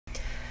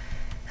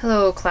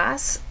Hello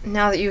class,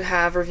 now that you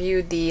have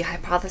reviewed the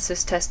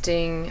hypothesis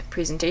testing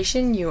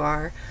presentation, you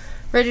are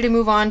ready to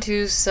move on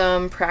to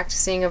some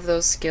practicing of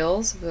those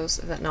skills,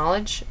 of that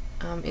knowledge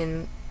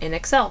in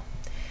Excel.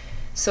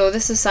 So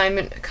this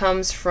assignment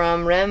comes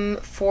from REM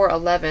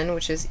 411,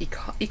 which is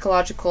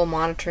Ecological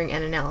Monitoring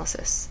and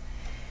Analysis.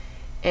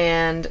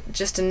 And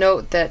just a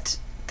note that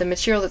the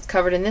material that's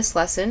covered in this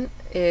lesson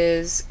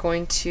is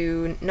going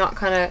to not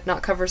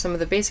cover some of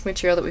the basic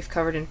material that we've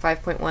covered in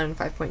 5.1 and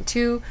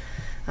 5.2.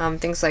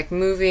 Things like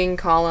moving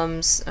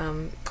columns,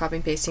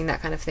 copying, pasting,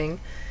 that kind of thing.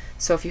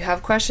 So if you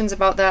have questions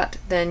about that,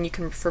 then you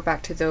can refer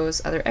back to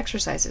those other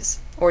exercises,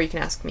 or you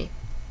can ask me.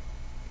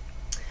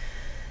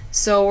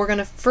 So we're going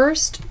to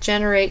first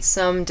generate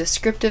some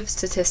descriptive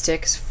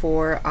statistics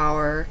for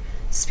our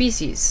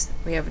species.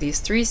 We have these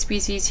 3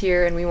 species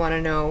here, and we want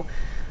to know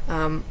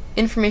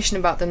information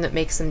about them that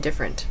makes them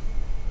different.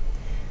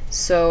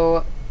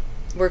 So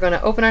we're going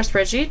to open our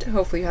spreadsheet.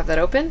 Hopefully you have that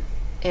open,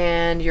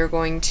 and you're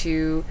going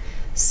to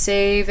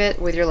save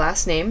it with your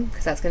last name,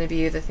 because that's going to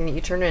be the thing that you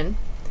turn in.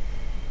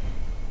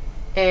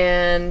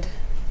 And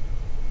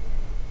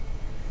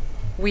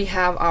we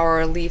have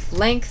our leaf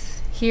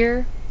length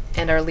here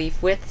and our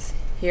leaf width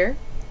here.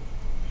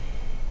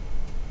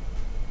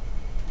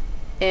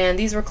 And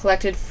these were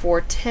collected for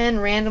 10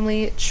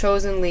 randomly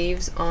chosen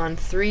leaves on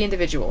 3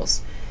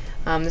 individuals.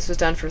 This was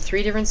done for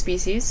 3 different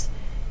species.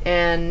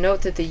 And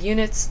note that the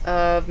units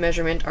of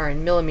measurement are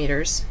in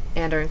millimeters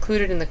and are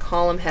included in the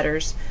column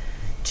headers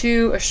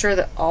to assure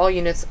that all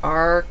units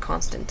are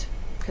consistent.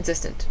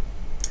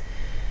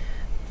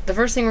 The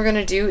first thing we're going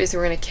to do is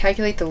we're going to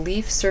calculate the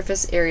leaf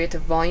surface area to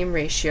volume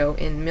ratio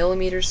in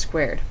millimeters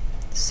squared.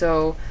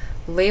 So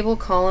label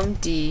column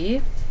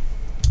D,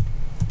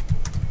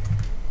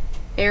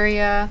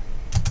 area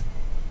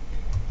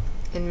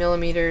in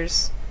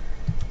millimeters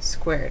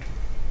squared,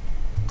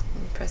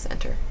 and press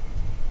enter.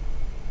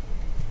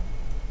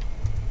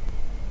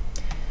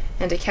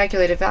 And to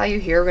calculate a value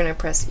here, we're going to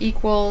press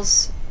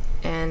equals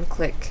and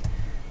click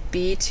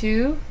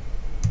B2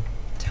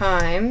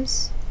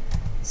 times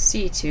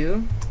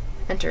C2,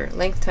 enter,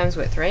 length times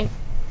width, right?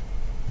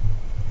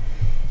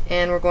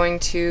 And we're going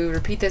to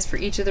repeat this for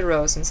each of the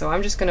rows, and so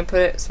I'm just going to put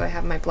it so I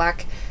have my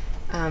black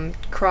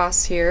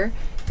cross here,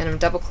 and I'm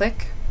double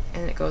click,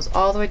 and it goes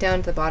all the way down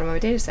to the bottom of my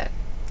data set.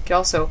 You can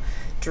also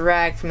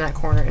drag from that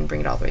corner and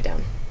bring it all the way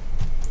down.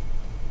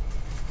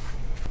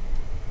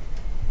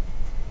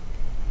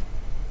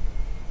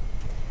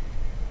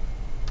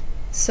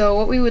 So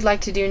what we would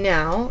like to do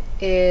now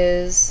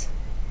is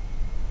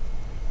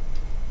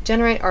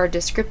generate our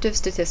descriptive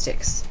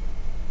statistics.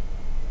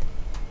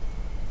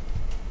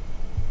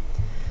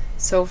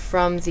 So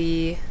from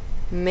the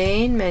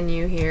main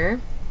menu here,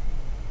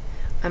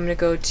 I'm going to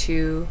go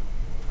to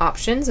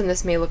options, and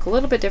this may look a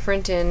little bit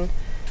different in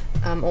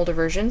older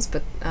versions,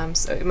 but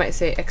so it might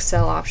say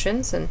Excel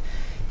options, and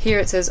here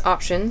it says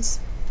options,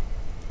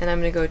 and I'm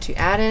going to go to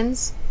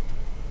add-ins.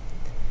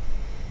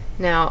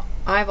 Now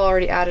I've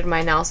already added my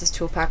analysis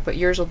tool pack, but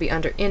yours will be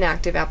under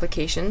inactive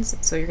applications,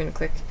 so you're going to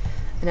click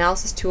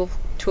analysis tool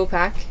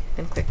pack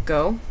and click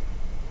go,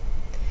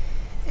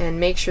 and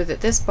make sure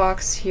that this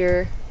box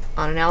here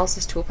on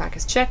analysis tool pack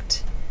is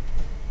checked.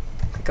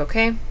 Click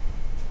OK.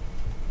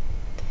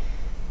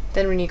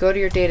 Then when you go to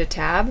your data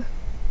tab,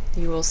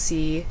 you will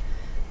see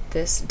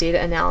this data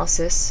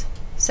analysis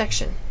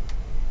section.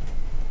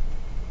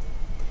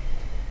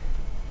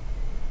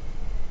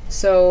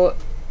 So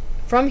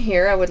from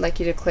here, I would like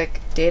you to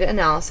click Data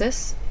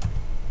Analysis,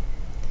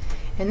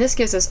 and this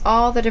gives us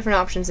all the different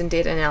options in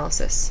data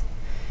analysis.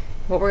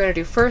 What we're going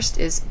to do first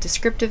is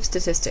Descriptive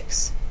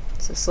Statistics.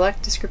 So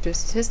select Descriptive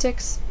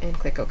Statistics and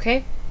click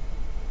OK.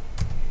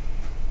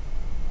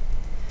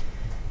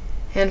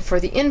 And for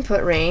the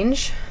input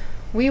range,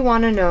 we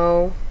want to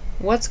know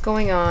what's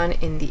going on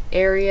in the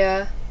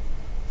area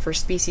for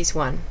species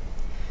 1.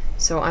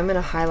 So I'm going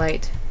to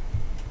highlight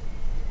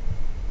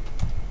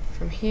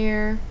from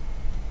here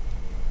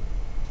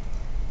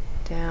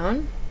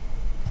down,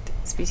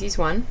 species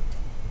 1,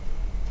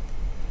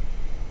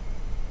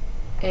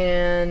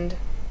 and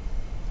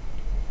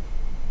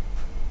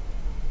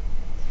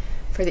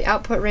for the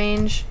output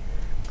range,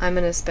 I'm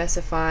going to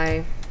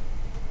specify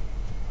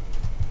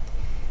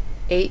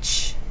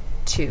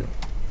H2.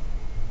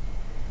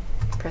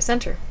 Press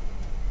enter.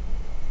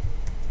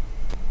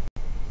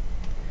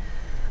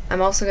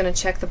 I'm also going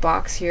to check the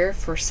box here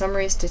for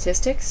summary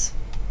statistics,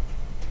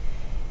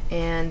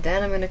 and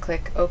then I'm going to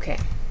click OK.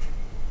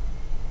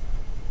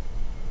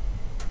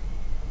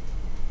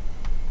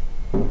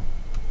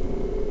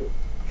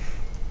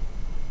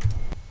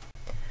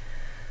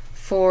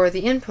 For the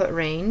input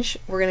range,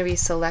 we're going to be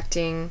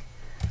selecting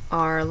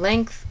our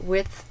length,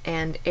 width,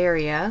 and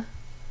area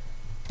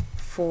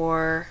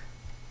for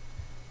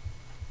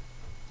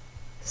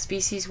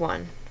species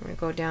 1. We're going to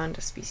go down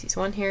to species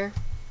 1 here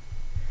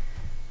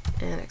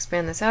and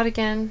expand this out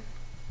again.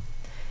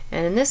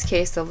 And in this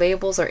case, the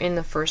labels are in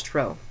the first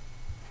row.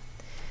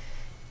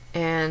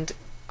 And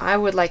I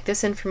would like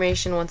this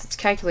information, once it's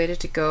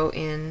calculated, to go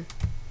in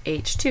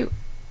H2.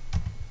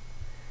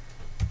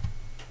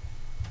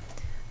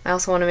 I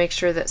also want to make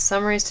sure that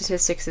summary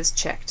statistics is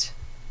checked.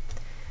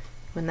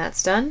 When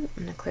that's done,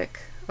 I'm going to click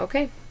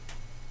OK.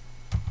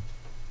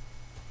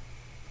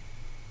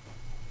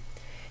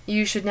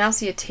 You should now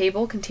see a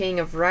table containing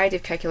a variety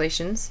of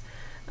calculations,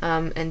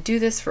 and do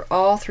this for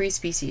all 3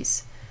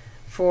 species.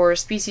 For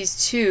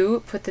species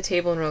 2, put the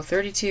table in row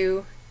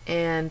 32,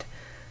 and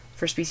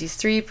for species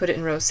 3, put it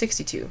in row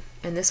 62,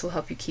 and this will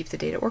help you keep the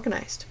data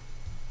organized.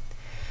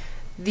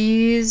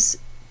 These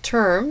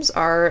terms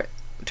are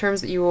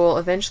terms that you will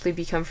eventually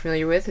become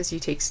familiar with as you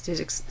take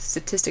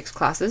statistics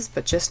classes,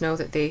 but just know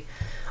that they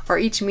are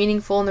each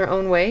meaningful in their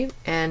own way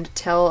and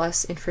tell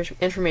us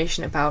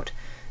information about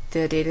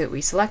the data that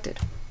we selected.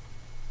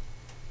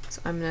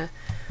 So I'm going to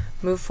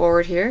move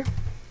forward here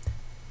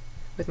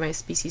with my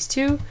species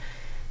 2,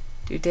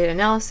 do data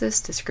analysis,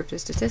 descriptive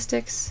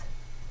statistics,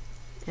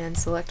 and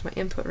select my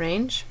input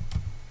range.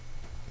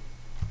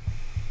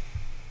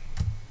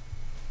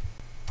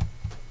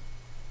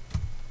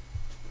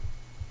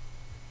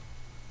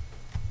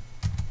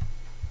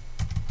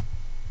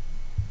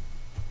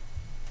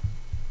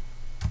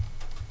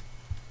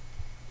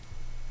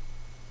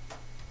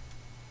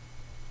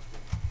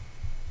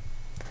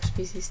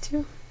 Species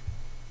 2.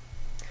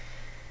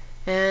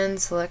 And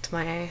select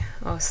my,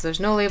 so there's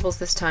no labels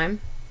this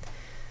time.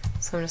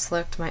 So I'm going to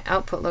select my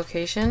output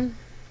location,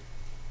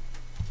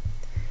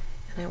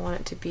 and I want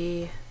it to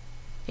be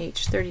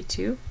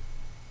H32,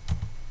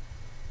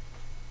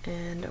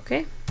 and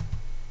OK.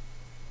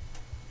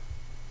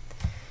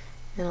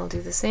 And I'll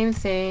do the same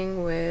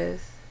thing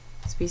with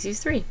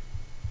species 3.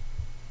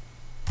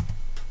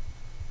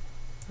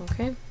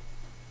 OK.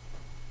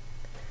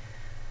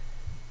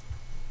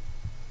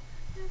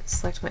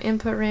 Select my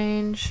input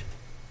range.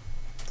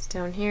 It's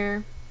down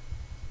here.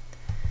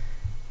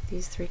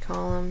 These 3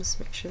 columns,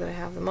 make sure that I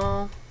have them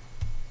all.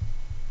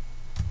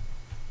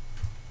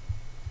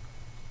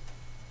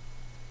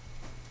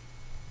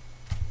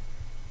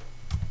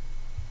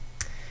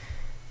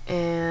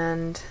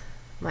 And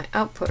my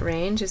output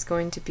range is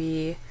going to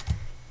be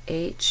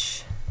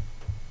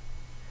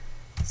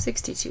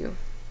H62.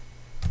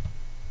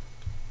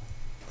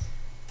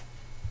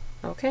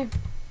 Okay.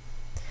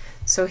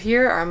 So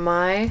here are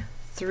my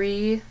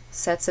 3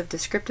 sets of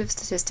descriptive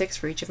statistics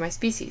for each of my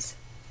species.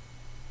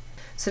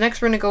 So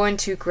next we're going to go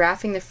into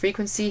graphing the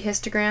frequency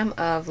histogram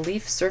of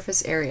leaf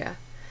surface area.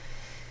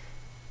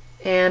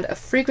 And a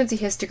frequency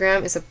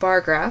histogram is a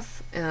bar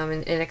graph.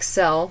 In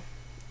Excel,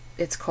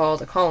 it's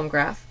called a column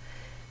graph,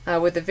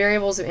 with the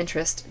variables of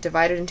interest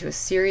divided into a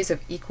series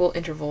of equal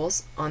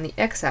intervals on the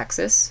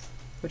x-axis,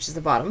 which is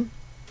the bottom,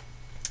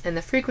 and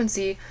the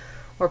frequency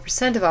or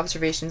percent of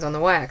observations on the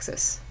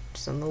y-axis,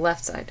 which is on the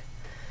left side.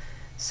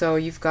 So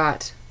you've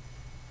got,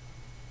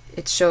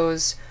 it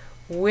shows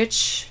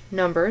which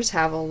numbers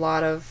have a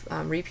lot of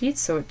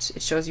repeats, so it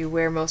shows you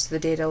where most of the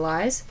data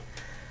lies.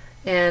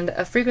 And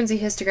a frequency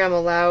histogram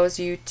allows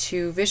you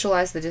to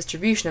visualize the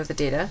distribution of the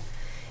data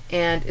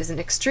and is an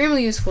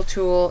extremely useful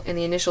tool in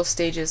the initial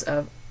stages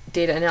of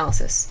data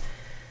analysis.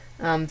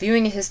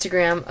 Viewing a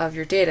histogram of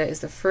your data is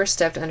the first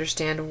step to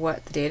understand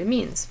what the data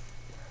means.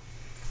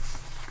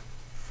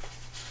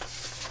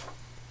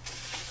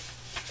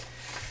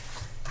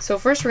 So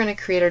first we're going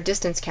to create our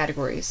distance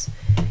categories.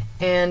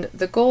 And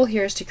the goal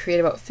here is to create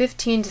about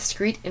 15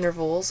 discrete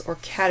intervals or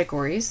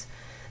categories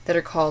that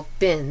are called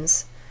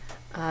bins.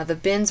 The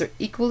bins are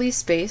equally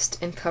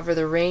spaced and cover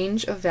the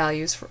range of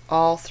values for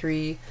all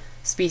 3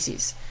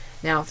 species.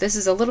 Now if this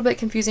is a little bit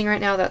confusing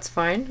right now, that's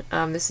fine.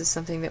 This is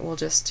something that we'll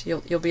just,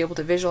 you'll be able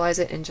to visualize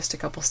it in just a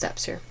couple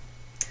steps here.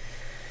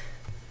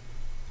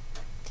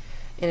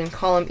 And in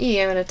column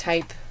E, I'm going to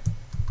type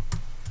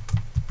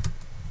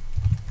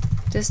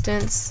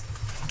distance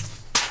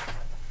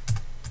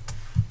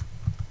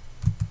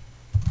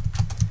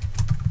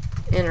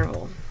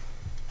interval.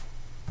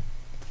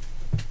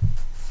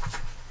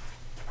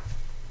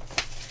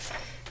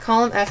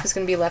 Column F is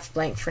going to be left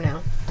blank for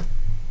now.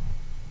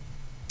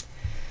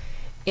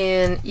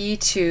 In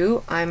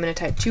E2, I'm going to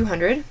type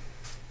 200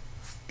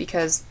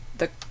 because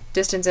the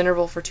distance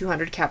interval for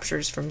 200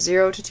 captures from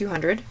 0 to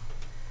 200.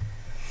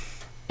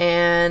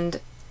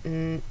 And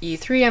in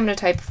E3, I'm going to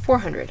type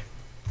 400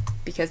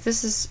 because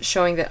this is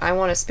showing that I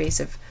want a space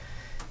of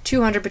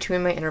 200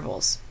 between my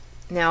intervals.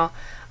 Now,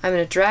 I'm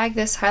going to drag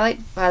this,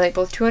 highlight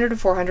both 200 and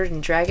 400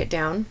 and drag it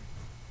down.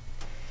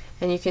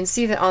 And you can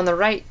see that on the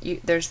right,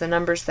 there's the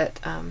numbers that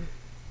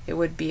it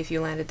would be if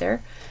you landed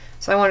there.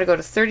 So I want to go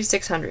to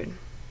 3600.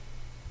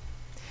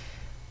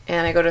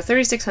 And I go to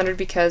 3600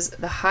 because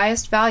the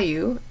highest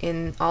value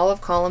in all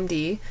of column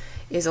D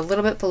is a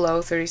little bit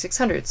below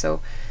 3600.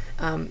 So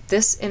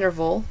this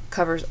interval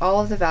covers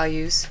all of the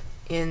values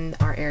in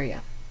our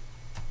area.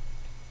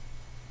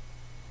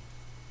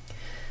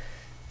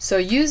 So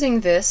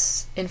using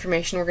this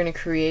information, we're going to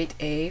create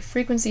a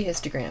frequency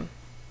histogram.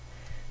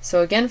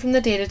 So again, from the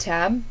Data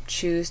tab,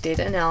 choose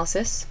Data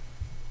Analysis.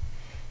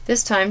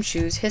 This time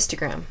choose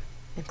Histogram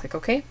and click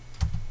OK.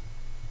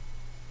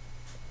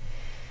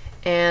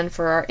 And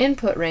for our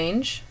input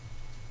range,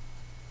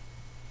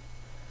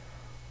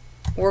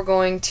 we're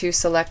going to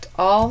select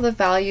all the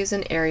values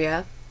in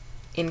area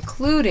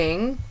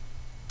including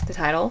the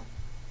title.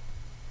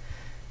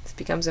 This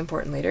becomes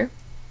important later.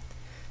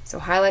 So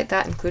highlight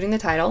that, including the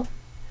title.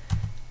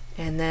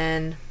 And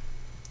then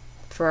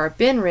for our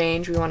bin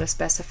range, we want to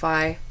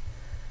specify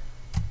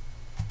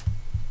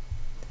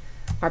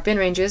our bin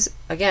ranges,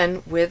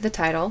 again, with the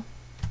title.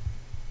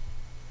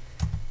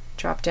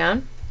 Drop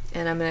down,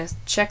 and I'm going to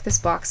check this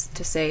box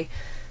to say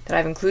that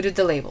I've included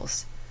the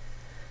labels.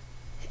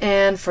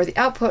 And for the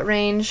output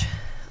range,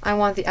 I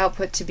want the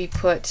output to be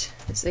put,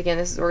 this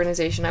is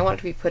organization, I want it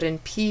to be put in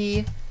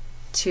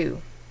P2.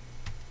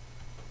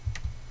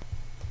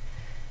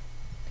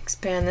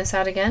 Expand this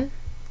out again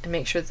and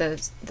make sure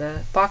that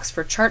the box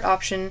for chart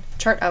option,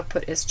 chart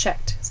output is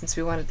checked, since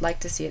we like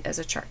to see it as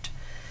a chart.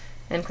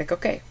 And click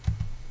OK.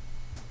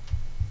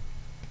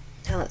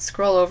 Now let's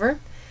scroll over,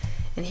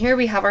 and here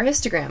we have our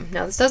histogram.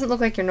 Now this doesn't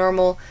look like your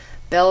normal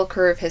bell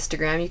curve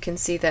histogram. You can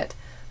see that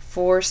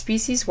for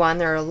species 1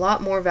 there are a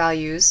lot more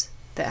values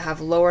that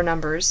have lower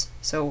numbers,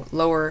 so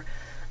lower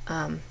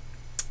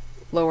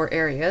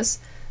areas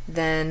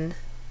than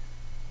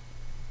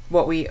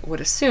what we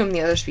would assume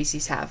the other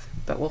species have,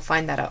 but we'll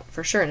find that out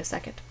for sure in a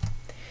second.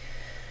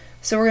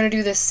 So we're going to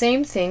do the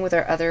same thing with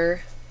our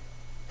other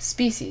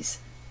species,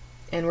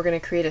 and we're going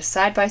to create a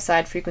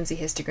side-by-side frequency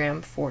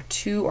histogram for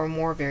 2 or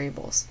more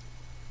variables.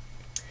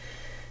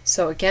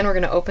 So again, we're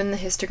going to open the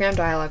histogram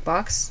dialog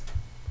box,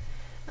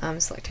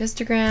 select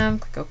histogram,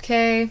 click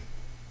OK.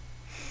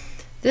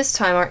 This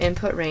time our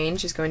input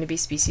range is going to be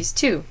species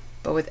 2,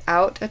 but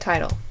without a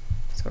title.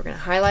 So we're going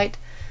to highlight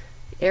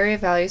the area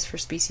values for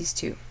species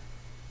 2.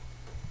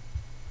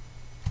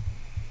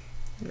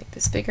 Make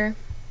this bigger.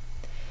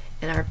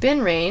 And our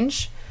bin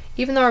range,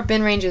 even though our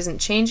bin range isn't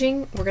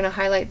changing, we're going to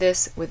highlight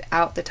this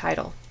without the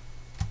title.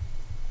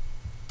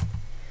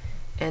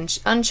 And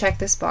uncheck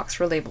this box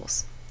for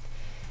labels.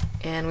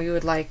 And we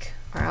would like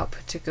our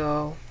output to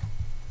go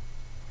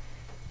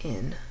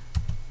in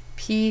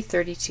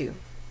P32.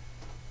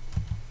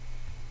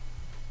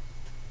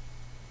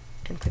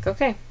 And click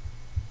OK.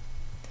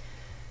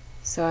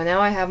 So now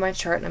I have my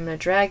chart, and I'm going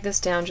to drag this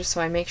down just so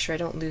I make sure I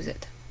don't lose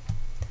it.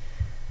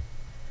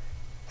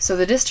 So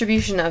the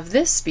distribution of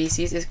this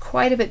species is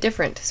quite a bit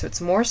different. So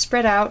it's more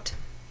spread out,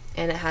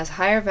 and it has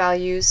higher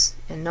values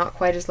and not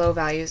quite as low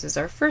values as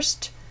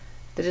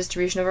the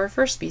distribution of our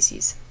first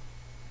species.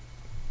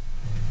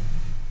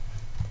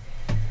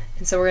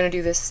 And so we're going to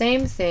do the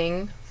same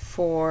thing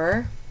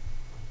for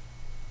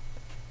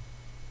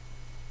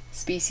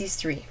species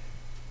 3.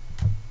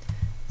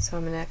 So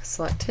I'm going to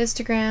select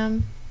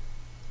histogram.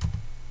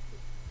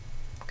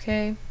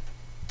 Okay.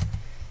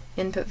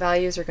 Input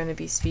values are going to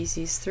be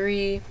species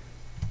 3.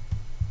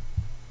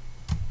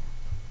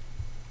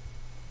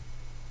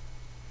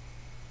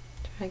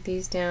 Drag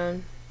these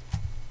down.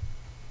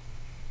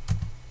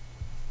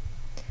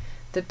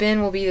 The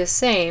bin will be the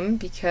same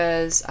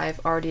because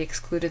I've already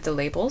excluded the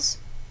labels,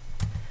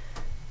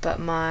 but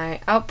my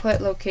output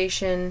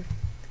location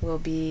will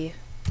be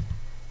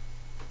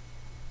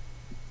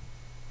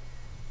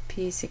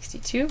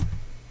P62,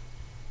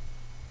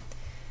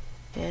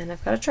 and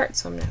I've got a chart,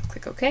 so I'm going to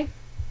click OK.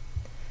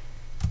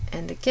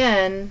 And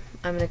again,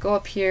 I'm going to go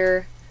up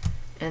here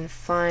and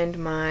find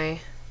my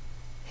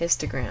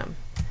histogram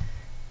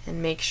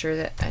and make sure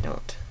that I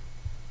don't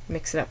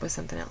mix it up with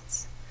something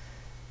else.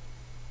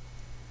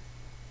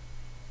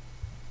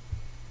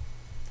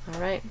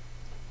 Alright.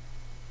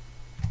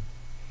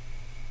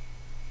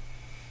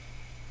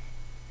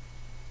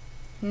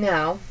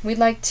 Now, we'd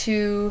like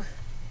to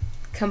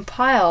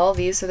compile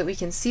these so that we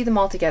can see them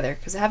all together,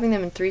 because having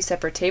them in 3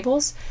 separate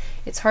tables,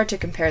 it's hard to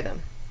compare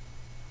them.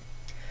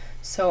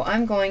 So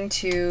I'm going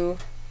to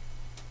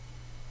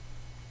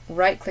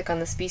right-click on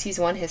the species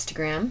 1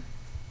 histogram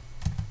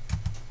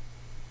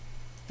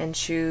and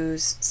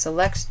choose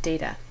Select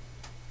Data.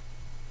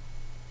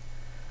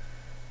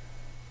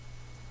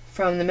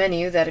 From the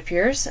menu that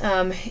appears,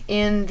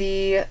 in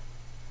the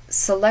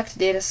Select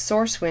Data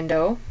Source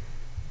window,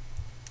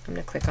 I'm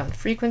going to click on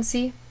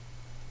Frequency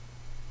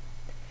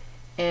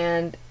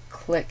and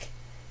click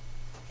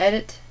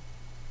Edit,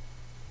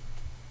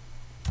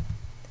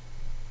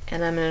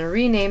 and I'm going to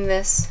rename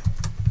this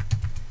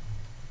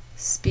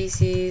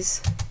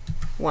Species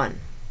 1,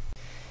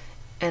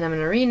 and I'm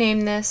going to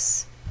rename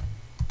this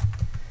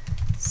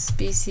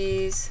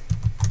Species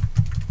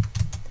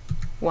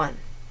 1.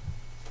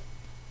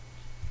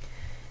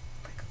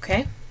 Click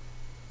OK.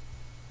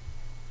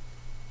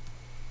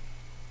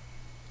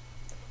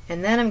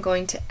 And then I'm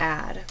going to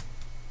add.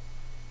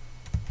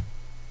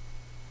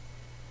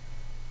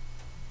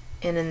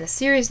 And in the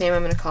series name,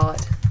 I'm going to call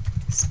it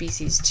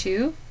Species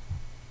 2.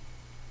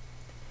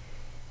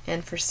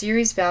 And for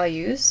series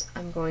values,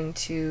 I'm going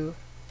to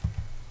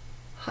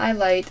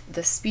highlight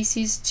the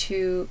Species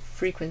 2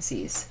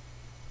 frequencies.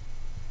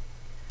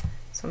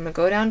 So I'm going to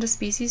go down to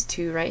Species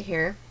 2 right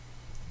here.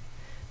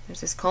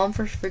 There's this column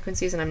for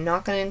frequencies, and I'm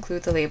not going to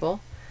include the label.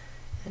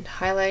 And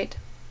highlight.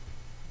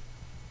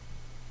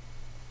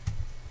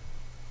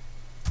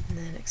 And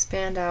then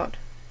expand out.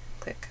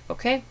 Click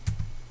OK.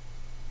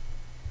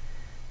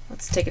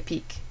 Let's take a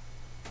peek.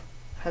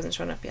 It hasn't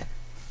shown up yet.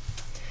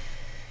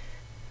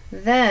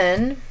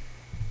 Then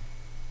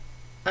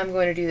I'm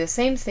going to do the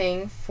same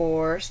thing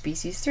for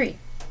species 3.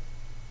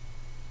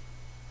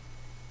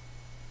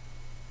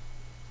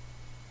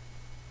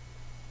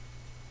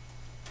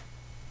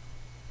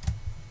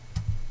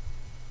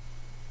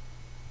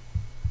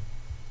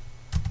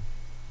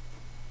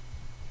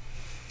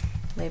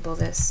 Label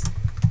this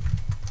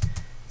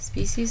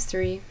species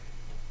 3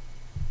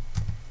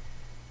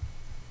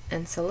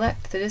 and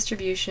select the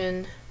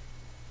distribution,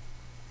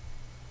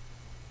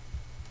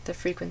 the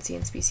frequency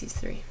in species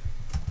 3.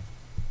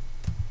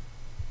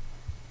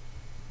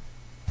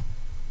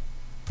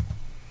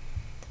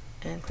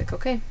 And click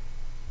OK.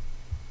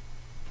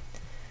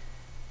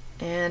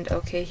 And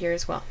OK here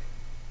as well.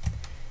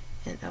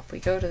 And up we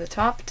go to the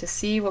top to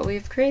see what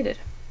we've created.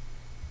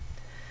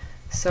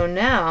 So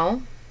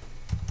now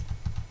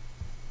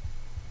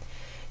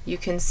you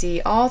can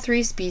see all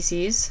 3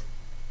 species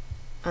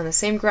on the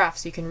same graph,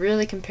 so you can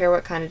really compare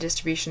what kind of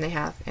distribution they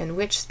have and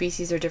which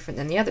species are different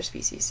than the other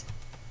species.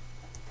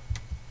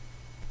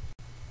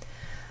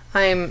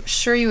 I'm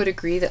sure you would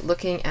agree that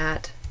looking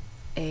at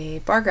a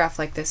bar graph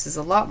like this is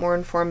a lot more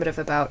informative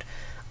about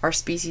our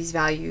species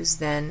values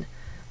than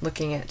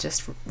looking at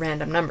just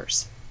random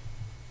numbers.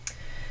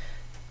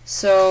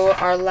 So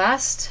our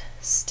last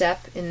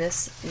step in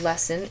this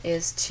lesson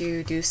is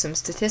to do some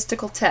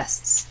statistical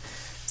tests.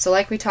 So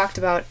like we talked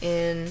about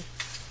in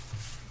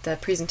the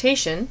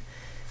presentation,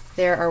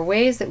 there are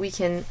ways that we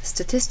can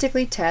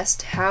statistically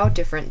test how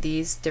different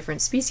these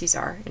different species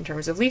are in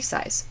terms of leaf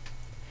size.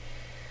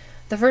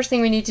 The first thing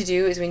we need to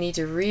do is we need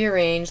to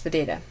rearrange the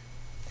data.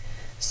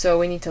 So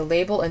we need to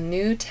label a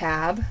new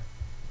tab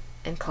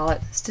and call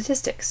it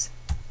statistics.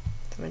 So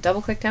I'm going to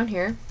double click down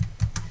here,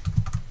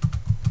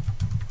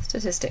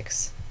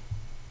 statistics.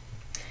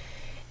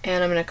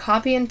 And I'm going to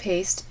copy and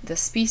paste the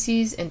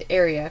species and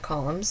area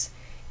columns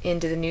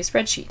into the new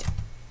spreadsheet.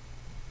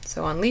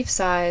 So on leaf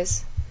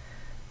size,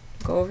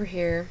 go over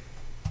here,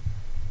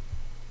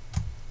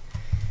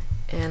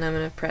 and I'm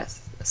going to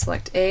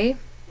select A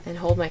and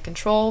hold my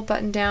Control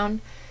button down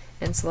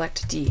and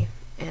select D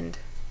and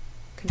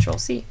Control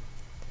C.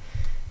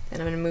 Then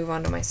I'm going to move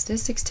on to my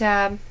Statistics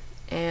tab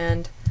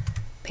and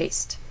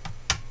paste.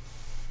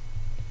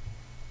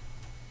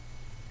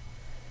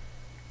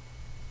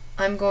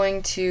 I'm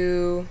going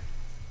to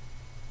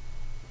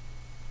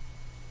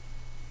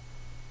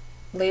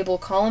label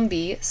column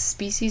B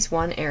species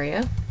 1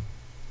 area.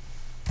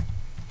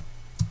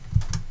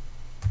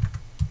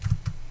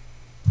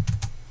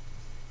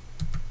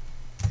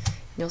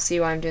 You'll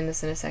see why I'm doing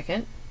this in a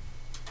second.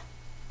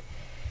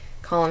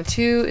 Column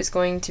 2 is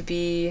going to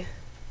be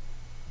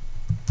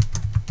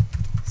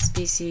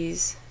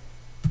species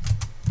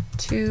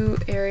 2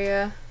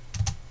 area,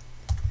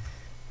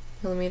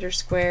 millimeters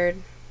squared.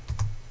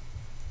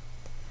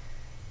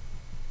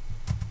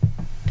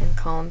 And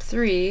column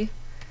 3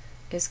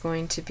 is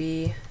going to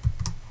be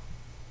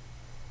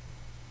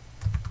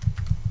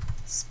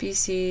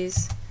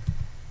species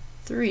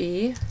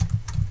 3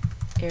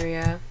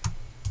 area,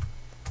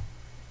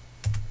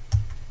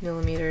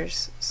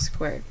 millimeters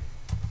squared.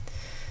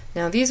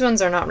 Now these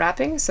ones are not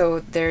wrapping, so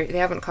they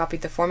haven't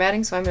copied the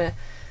formatting, so I'm going to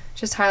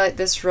just highlight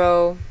this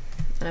row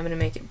and I'm going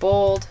to make it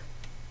bold,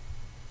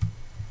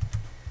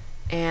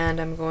 and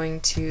I'm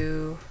going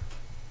to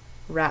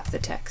wrap the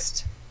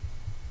text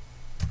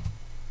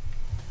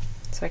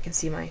so I can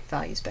see my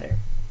values better.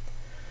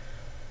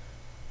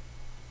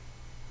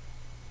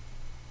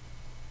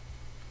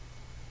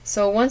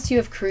 So once you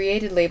have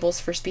created labels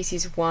for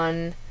species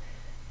 1,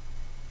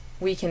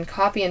 we can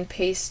copy and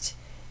paste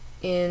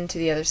into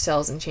the other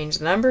cells and change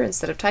the number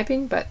instead of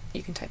typing, but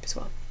you can type as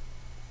well.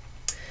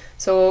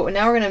 So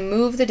now we're going to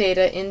move the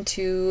data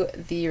into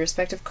the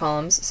respective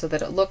columns so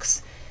that it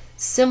looks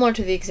similar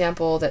to the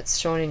example that's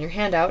shown in your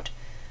handout.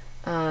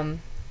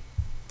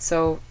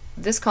 So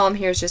this column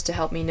here is just to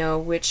help me know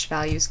which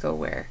values go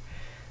where.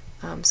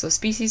 So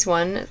species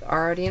 1 is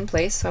already in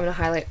place, so I'm going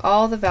to highlight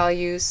all the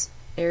values,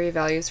 area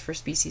values for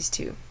species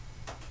 2.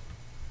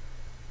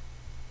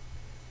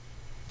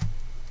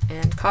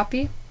 And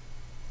copy.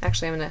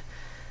 Actually, I'm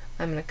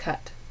gonna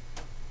cut.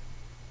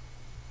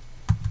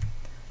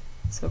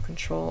 So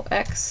Control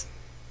X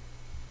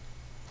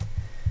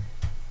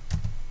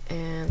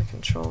and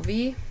Control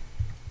V.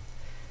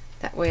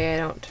 That way I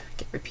don't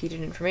get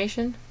repeated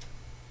information.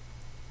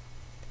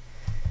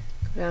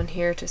 Go down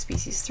here to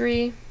species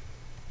 3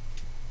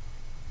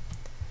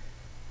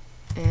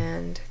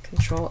 and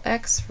Control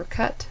X for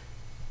cut.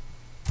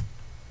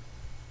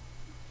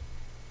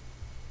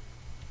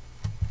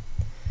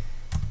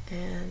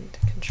 And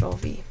Control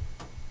V.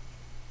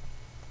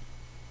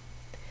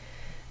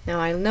 Now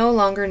I no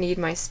longer need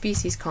my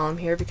species column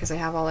here because I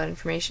have all that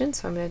information,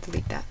 so I'm going to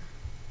delete that.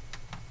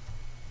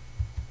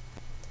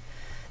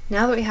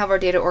 Now that we have our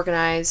data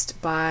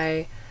organized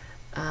by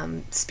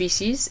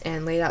species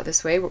and laid out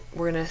this way,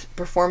 we're going to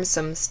perform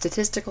some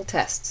statistical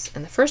tests.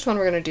 And the first one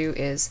we're going to do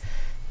is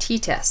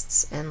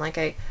t-tests. And like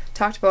I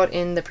talked about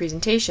in the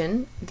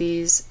presentation,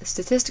 these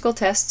statistical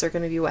tests are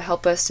going to be what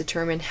help us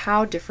determine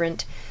how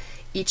different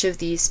each of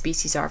these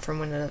species are from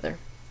one another.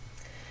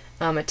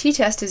 A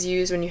t-test is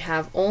used when you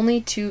have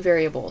only two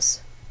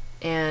variables,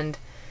 and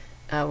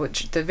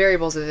which the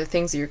variables are the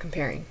things that you're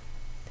comparing.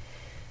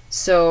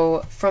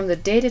 So from the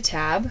Data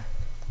tab,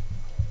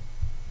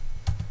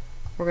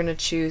 we're going to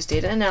choose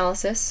Data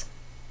Analysis,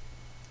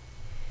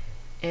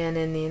 and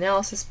in the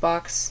Analysis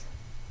box,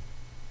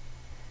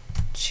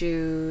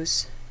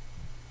 choose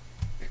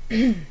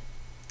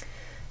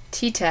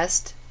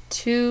t-test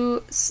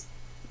two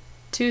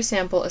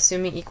sample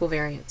assuming equal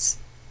variance.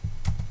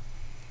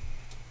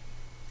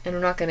 And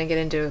we're not going to get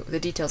into the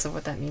details of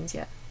what that means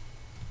yet.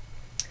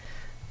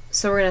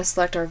 So we're going to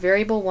select our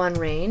variable 1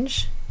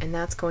 range, and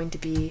that's going to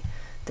be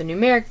the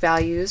numeric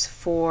values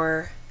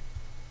for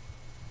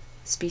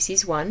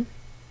species 1,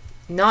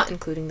 not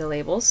including the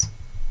labels.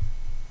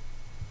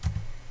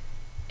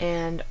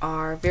 And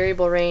our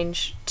variable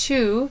range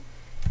 2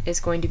 is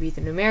going to be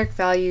the numeric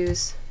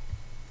values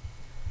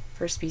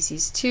for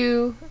species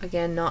 2,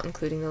 again not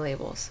including the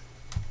labels.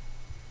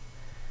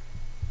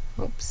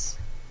 Oops.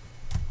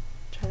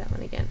 Try that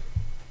one again.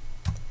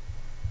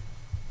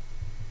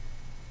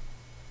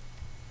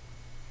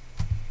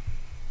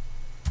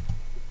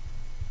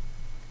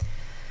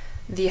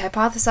 The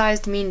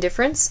hypothesized mean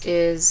difference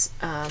is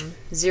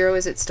 0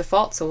 is its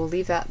default, so we'll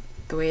leave that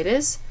the way it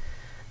is.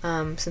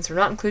 Since we're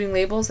not including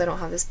labels, I don't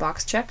have this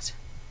box checked.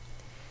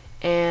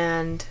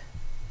 And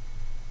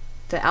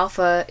the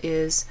alpha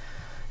is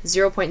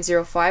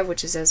 0.05,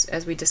 which is,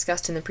 as we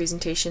discussed in the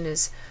presentation,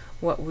 is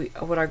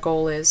what our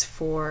goal is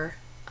for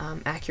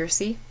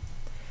accuracy.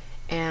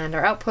 And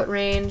our output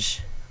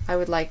range, I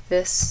would like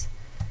this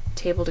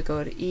table to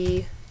go to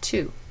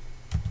E2.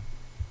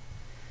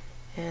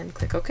 And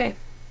click OK.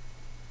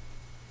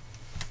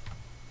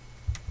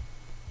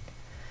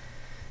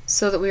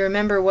 So that we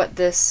remember what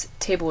this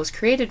table was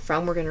created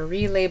from, we're going to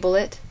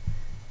relabel it,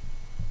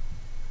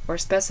 or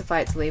specify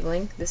its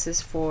labeling. This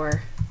is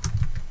for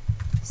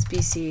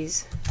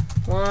species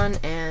 1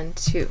 and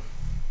 2.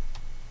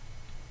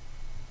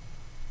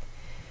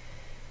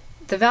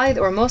 The value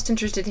that we're most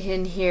interested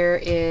in here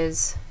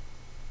is,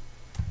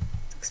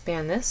 let's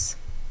expand this.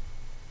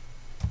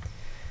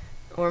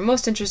 We're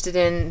most interested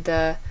in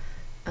the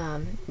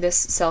this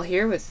cell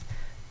here with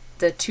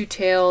the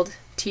two-tailed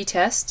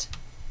t-test,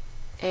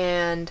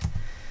 and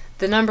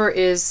the number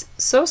is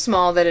so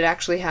small that it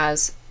actually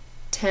has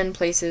 10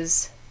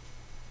 places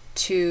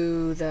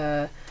to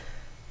the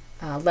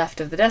left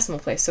of the decimal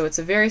place. So it's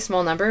a very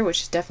small number,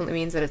 which definitely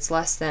means that it's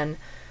less than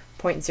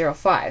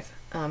 0.05.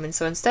 And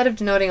so instead of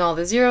denoting all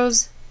the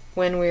zeros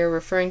when we're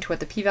referring to what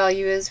the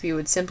p-value is, we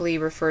would simply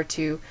refer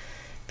to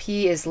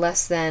p is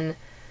less than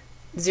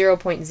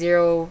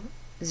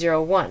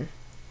 0.001.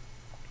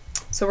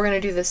 So we're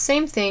going to do the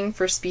same thing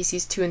for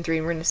species 2 and 3,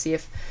 and we're going to see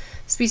if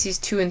species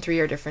 2 and 3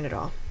 are different at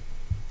all.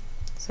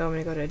 So I'm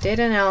going to go to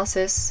Data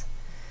Analysis,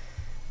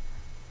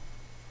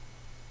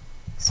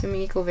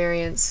 assuming equal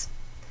variance.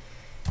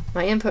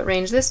 My input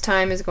range this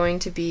time is going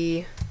to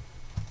be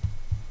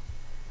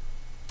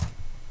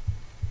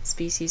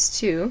species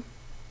 2.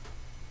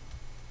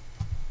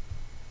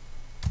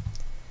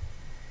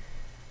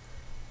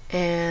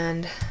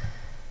 And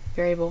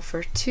variable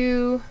for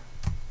 2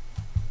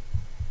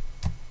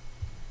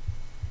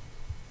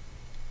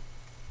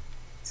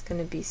 is going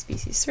to be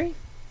species 3.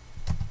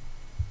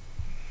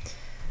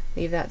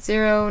 Leave that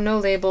 0, no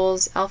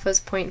labels, alpha is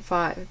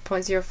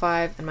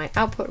 0.05, and my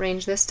output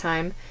range this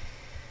time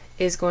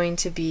is going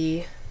to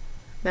be,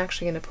 I'm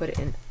actually going to put it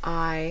in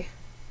I2,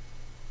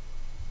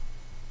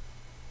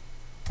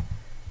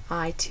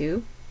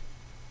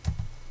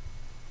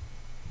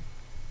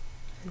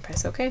 and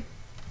press OK.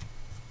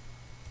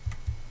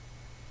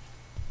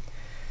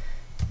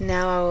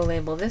 Now I will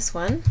label this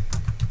one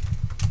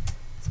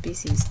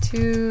species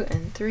 2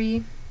 and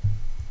 3,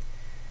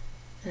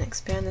 and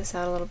expand this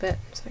out a little bit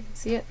so I can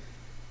see it.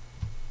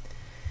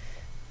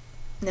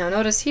 Now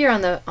notice here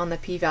on the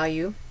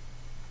p-value,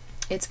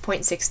 it's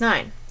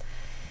 0.69,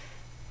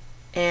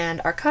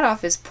 and our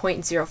cutoff is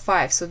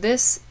 0.05. So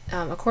this,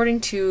 according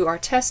to our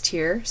test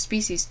here,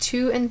 species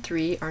 2 and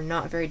 3 are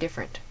not very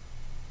different.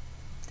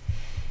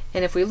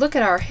 And if we look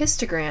at our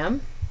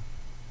histogram,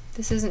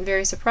 this isn't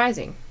very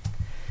surprising.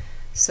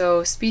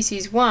 So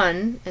species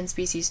 1 and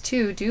species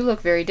 2 do look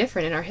very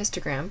different in our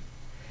histogram,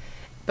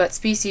 but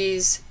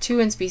species 2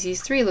 and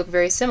species 3 look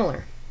very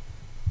similar.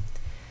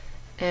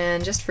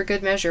 And just for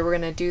good measure, we're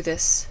going to do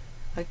this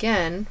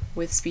again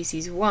with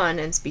species 1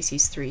 and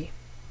species 3,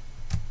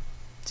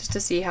 just to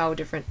see how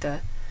different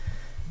the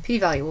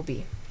p-value will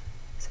be.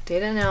 So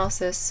Data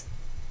Analysis,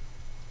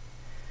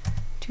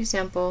 to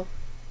sample,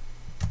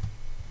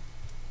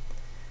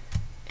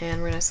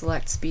 and we're going to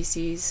select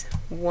species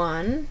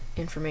 1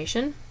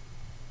 information.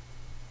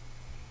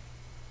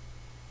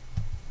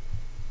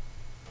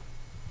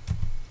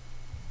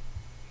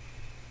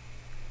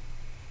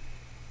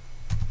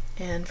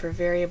 And for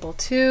variable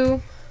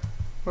 2,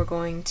 we're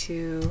going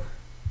to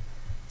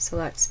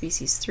select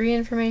species 3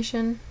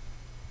 information.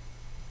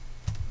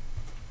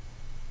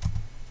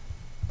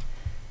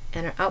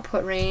 And our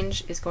output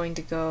range is going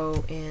to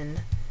go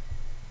in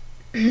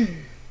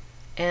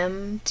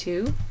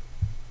M2.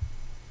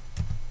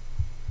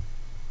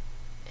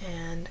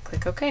 and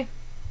click OK.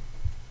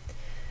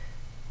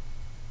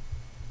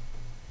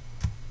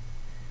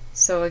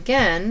 So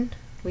again,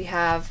 we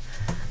have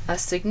a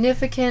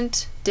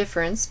significant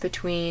difference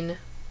between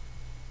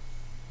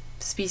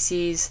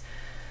species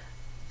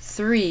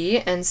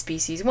 3 and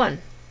species 1.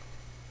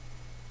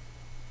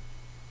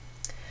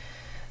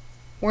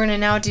 We're going to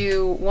now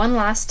do one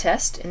last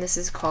test, and this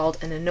is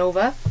called an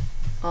ANOVA,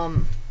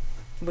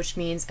 which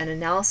means an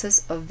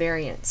analysis of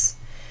variance.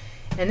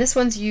 And this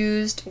one's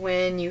used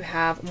when you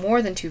have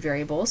more than 2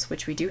 variables,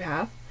 which we do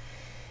have.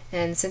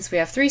 And since we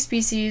have 3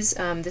 species,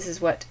 this is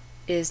what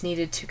is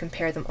needed to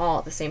compare them all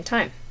at the same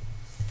time.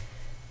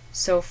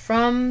 So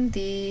from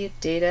the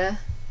data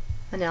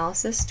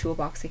analysis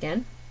toolbox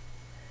again,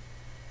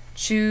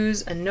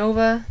 choose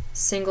ANOVA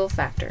single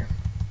factor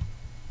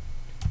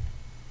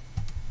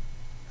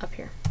up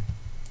here.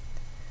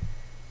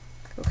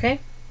 Okay.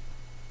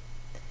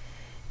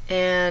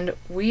 And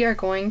we are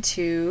going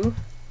to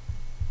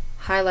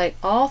highlight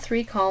all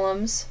 3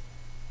 columns,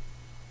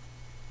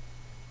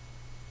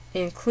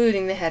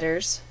 including the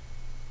headers,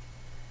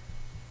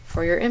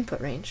 for your input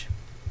range.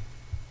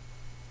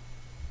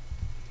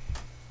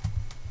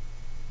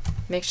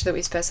 Make sure that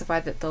we specify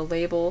that the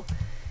label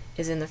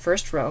is in the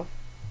first row.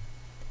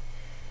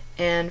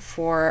 And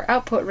for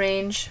output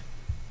range,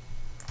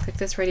 click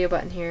this radio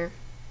button here,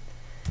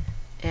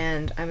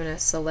 and I'm going to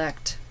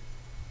select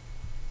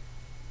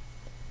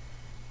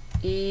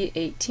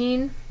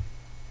E18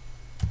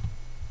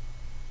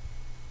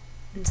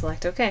 and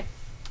select OK.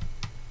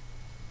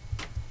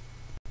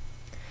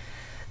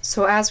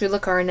 So as we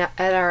look at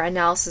our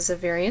analysis of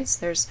variance,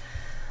 there's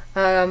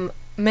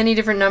many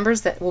different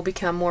numbers that will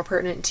become more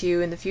pertinent to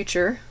you in the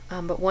future,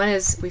 but one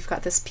is we've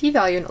got this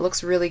p-value and it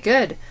looks really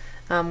good.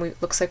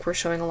 It looks like we're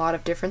showing a lot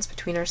of difference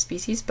between our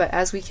species, but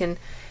as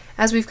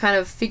we've kind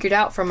of figured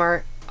out from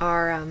our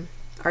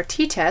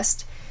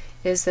t-test,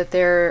 is that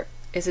there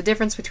is a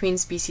difference between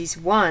species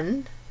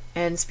 1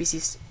 and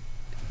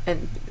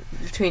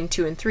between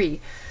 2 and 3.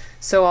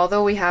 So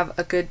although we have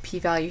a good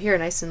p-value here,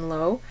 nice and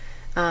low,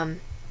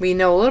 we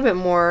know a little bit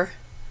more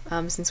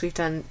since we've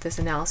done this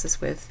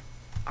analysis with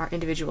our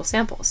individual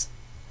samples.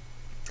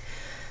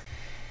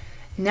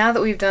 Now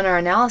that we've done our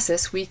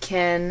analysis, we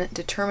can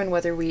determine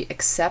whether we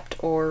accept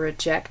or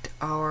reject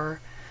our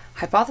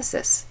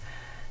hypothesis.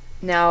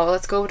 Now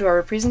let's go to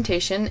our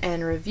presentation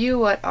and review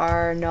what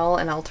our null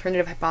and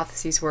alternative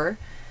hypotheses were.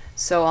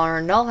 So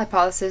our null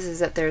hypothesis is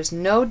that there's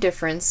no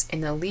difference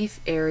in the leaf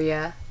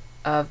area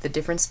of the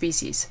different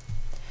species.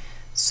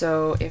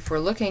 So if we're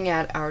looking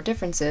at our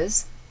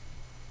differences,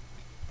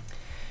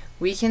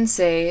 we can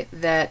say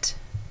that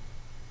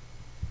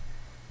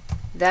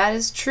that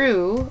is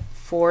true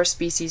for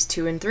species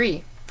 2 and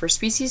 3. For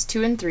species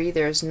 2 and 3,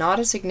 there's not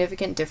a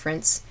significant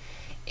difference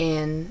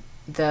in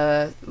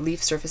the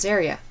leaf surface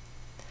area.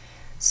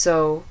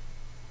 So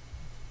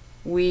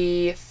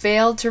we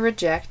failed to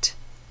reject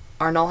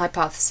our null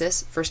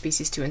hypothesis for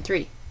species 2 and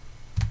 3,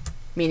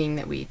 meaning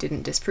that we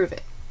didn't disprove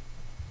it.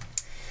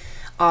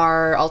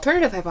 Our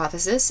alternative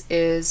hypothesis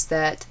is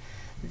that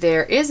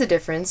there is a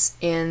difference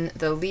in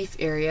the leaf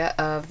area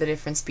of the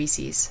different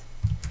species,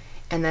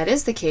 and that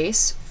is the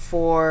case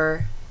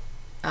for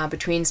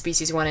between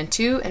species 1 and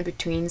 2 and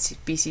between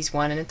species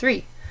 1 and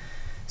 3.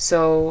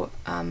 So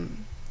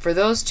for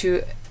those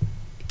 2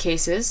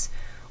 cases,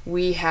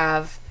 we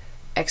have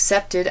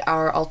accepted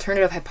our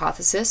alternative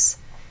hypothesis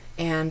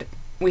and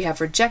we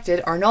have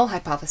rejected our null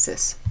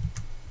hypothesis.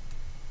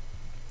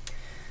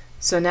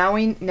 So now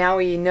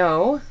we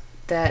know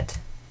that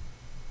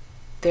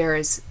there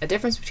is a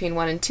difference between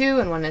 1 and 2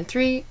 and 1 and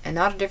 3, and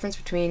not a difference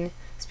between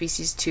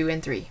species 2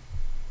 and 3.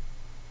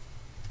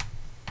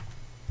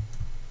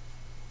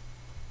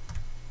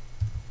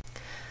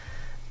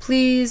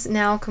 Please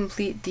now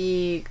complete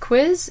the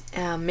quiz,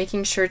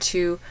 making sure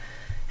to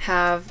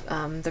have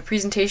the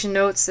presentation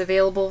notes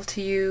available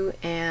to you,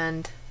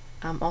 and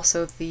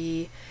also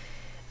the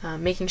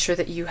making sure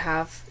that you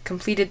have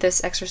completed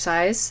this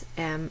exercise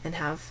and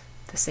have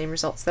the same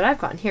results that I've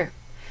gotten here.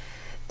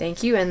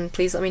 Thank you, and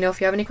please let me know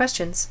if you have any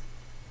questions.